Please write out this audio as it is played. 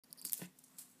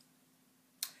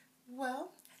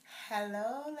Well,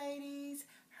 hello, ladies.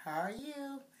 How are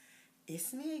you?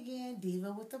 It's me again,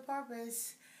 Diva with a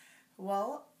Purpose.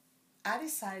 Well, I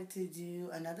decided to do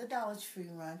another Dollar Tree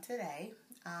run today.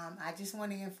 I just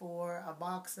went in for a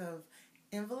box of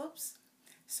envelopes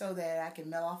so that I can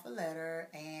mail off a letter.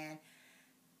 And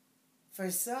for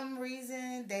some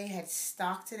reason, they had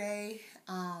stock today.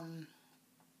 I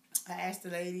asked the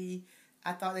lady,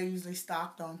 I thought they usually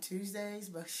stocked on Tuesdays,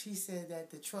 but she said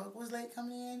that the truck was late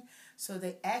coming in. So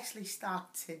they actually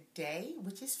stocked today,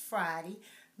 which is Friday,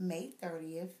 May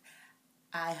 30th.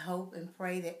 I hope and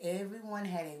pray that everyone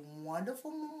had a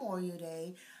wonderful Memorial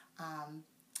Day. Um,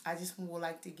 I just would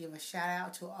like to give a shout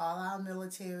out to all our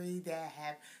military that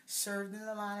have served in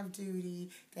the line of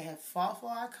duty, that have fought for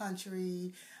our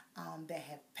country, that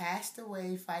have passed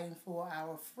away fighting for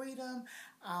our freedom,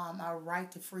 our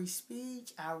right to free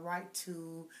speech, our right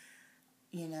to,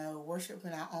 worship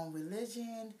in our own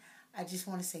religion. I just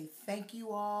want to say thank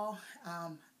you all.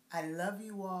 I love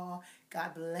you all.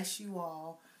 God bless you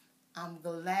all. I'm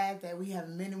glad that we have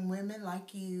men and women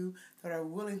like you that are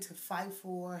willing to fight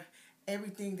for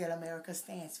everything that America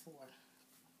stands for.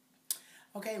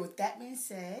 Okay, with that being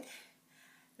said,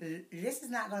 this is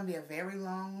not going to be a very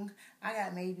long. I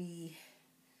got maybe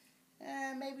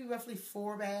roughly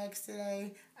 4 bags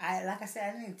today. Like I said,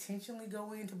 I didn't intentionally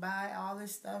go in to buy all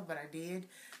this stuff, but I did.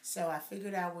 So I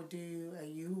figured I would do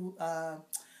a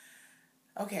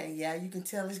okay, yeah, you can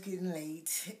tell it's getting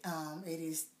late. It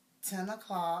is 10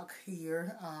 o'clock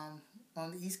here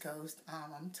on the East Coast.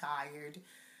 I'm tired,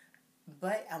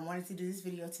 but I wanted to do this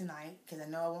video tonight because I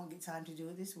know I won't get time to do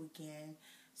it this weekend.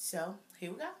 So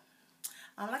here we go.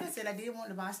 Like I said, I did want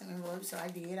to buy some envelopes, so I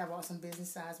did. I bought some business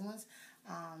size ones.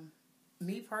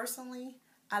 Me personally,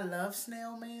 I love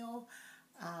snail mail.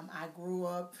 I grew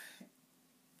up,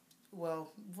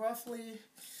 well, roughly,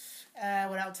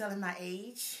 without telling my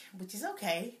age, which is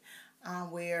okay,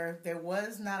 where there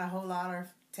was not a whole lot of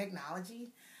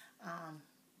technology.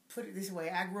 Put it this way,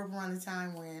 I grew up around the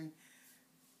time when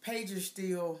pagers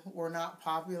still were not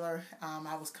popular.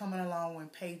 I was coming along when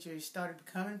pagers started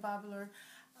becoming popular.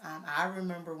 I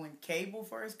remember when cable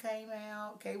first came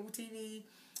out, cable TV.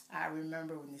 I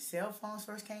remember when the cell phones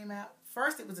first came out.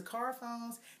 First it was the car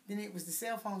phones, then it was the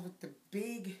cell phones with the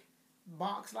big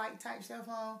box-like type cell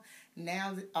phone.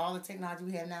 Now all the technology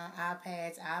we have now,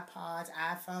 iPads, iPods,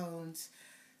 iPhones.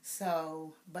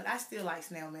 So, but I still like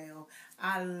snail mail.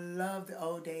 I love the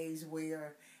old days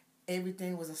where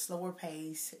everything was a slower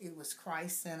pace. It was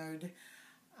Christ-centered.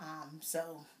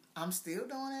 So I'm still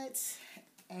doing it.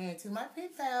 And to my pen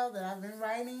pal that I've been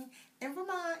writing in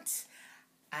Vermont,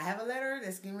 I have a letter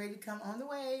that's getting ready to come on the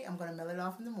way. I'm going to mail it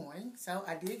off in the morning. So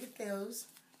I did get those.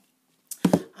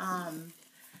 I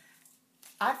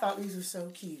thought these were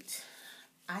so cute.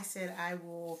 I said I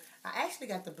actually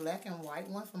got the black and white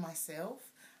one for myself.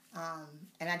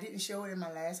 And I didn't show it in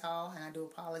my last haul, and I do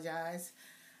apologize.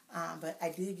 But I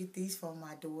did get these for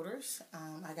my daughters.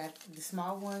 I got the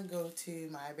small one go to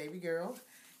my baby girl,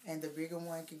 and the bigger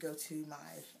one could go to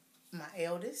my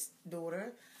eldest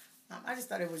daughter. I just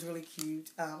thought it was really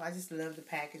cute. I just love the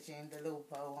packaging, the little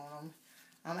bow on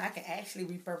them. I can actually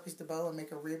repurpose the bow and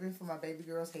make a ribbon for my baby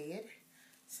girl's head.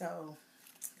 So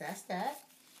that's that.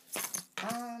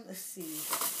 Let's see.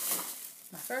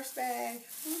 My first bag.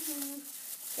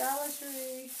 Dollar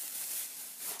Tree.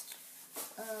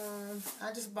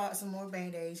 I just bought some more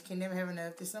Band-Aids. Can never have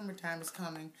enough. The summertime is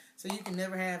coming, so you can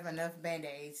never have enough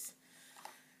Band-Aids.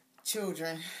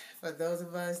 Children, for those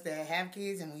of us that have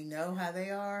kids and we know how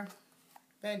they are,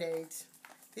 Band-Aids.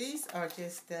 These are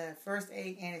just the first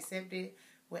aid antiseptic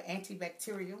with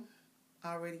antibacterial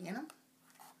already in them.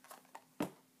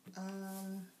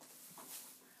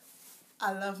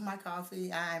 I love my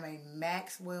coffee. I'm a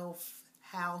Maxwell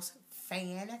House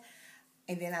fan.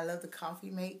 And then I love the Coffee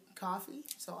Mate coffee.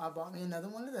 So I bought me another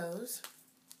one of those.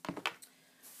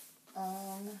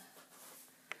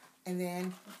 And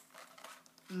then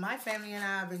my family and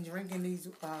I have been drinking these,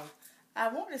 I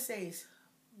want to say it's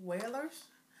Whalers.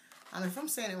 If I'm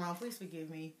saying it wrong, please forgive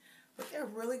me. But they're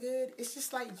really good. It's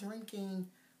just like drinking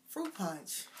fruit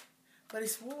punch. But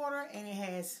it's water and it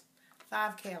has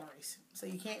 5 calories. So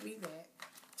you can't beat that.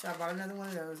 So I bought another one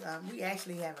of those. We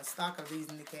actually have a stock of these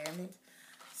in the cabinet.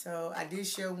 So I did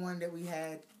show one that we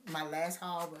had my last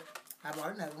haul, but I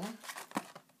bought another one.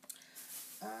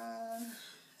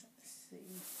 Let's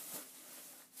see.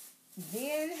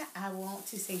 Then I want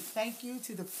to say thank you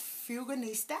to the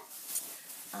Fuganista.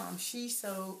 She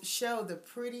showed the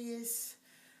prettiest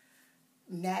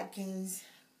napkins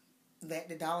that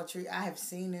the Dollar Tree I have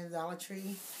seen in the Dollar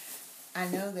Tree. I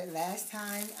know that last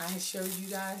time I had showed you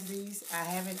guys these, I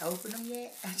haven't opened them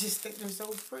yet. I just think they're so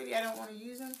pretty. I don't want to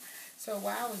use them. So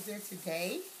while I was there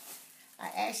today, I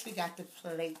actually got the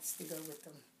plates to go with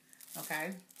them.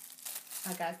 Okay?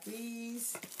 I got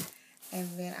these. And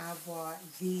then I bought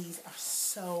these. Are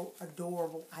so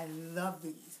adorable. I love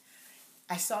these.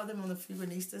 I saw them on the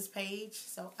Fugonistas page.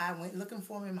 So I went looking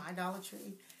for them in my Dollar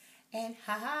Tree. And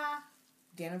haha,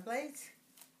 dinner plates,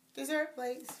 dessert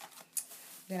plates.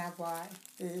 Then I bought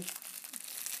the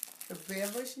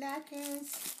beverage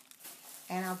napkins,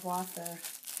 and I bought the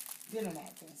dinner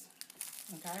napkins.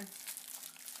 Okay,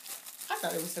 I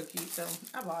thought it was so cute, so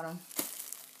I bought them.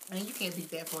 And you can't beat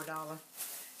that for $1.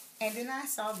 And then I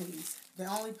saw these, the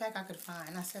only pack I could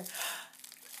find. I said,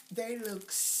 they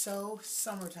look so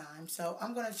summertime. So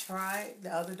I'm gonna try the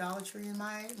other Dollar Tree in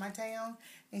my town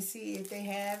and see if they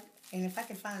have. And if I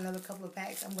can find another couple of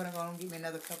packs, I'm gonna go and get me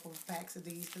another couple of packs of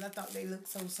these because I thought they looked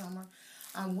so summer.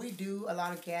 We do a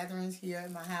lot of gatherings here at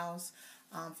my house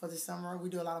for the summer. We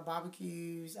do a lot of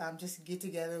barbecues, just get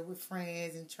together with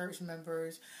friends and church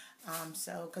members.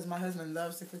 So because my husband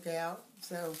loves to cook out,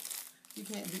 so you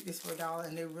can't beat this for $1,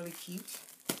 and they're really cute.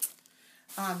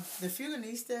 The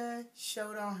Fugonista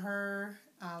showed on her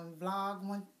vlog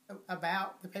one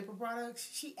about the paper products.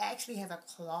 She actually has a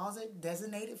closet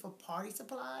designated for party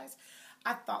supplies.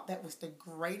 I thought that was the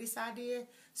greatest idea,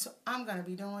 so I'm going to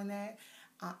be doing that.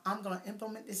 I'm going to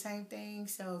implement the same thing,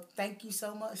 so thank you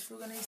so much, Fugonista.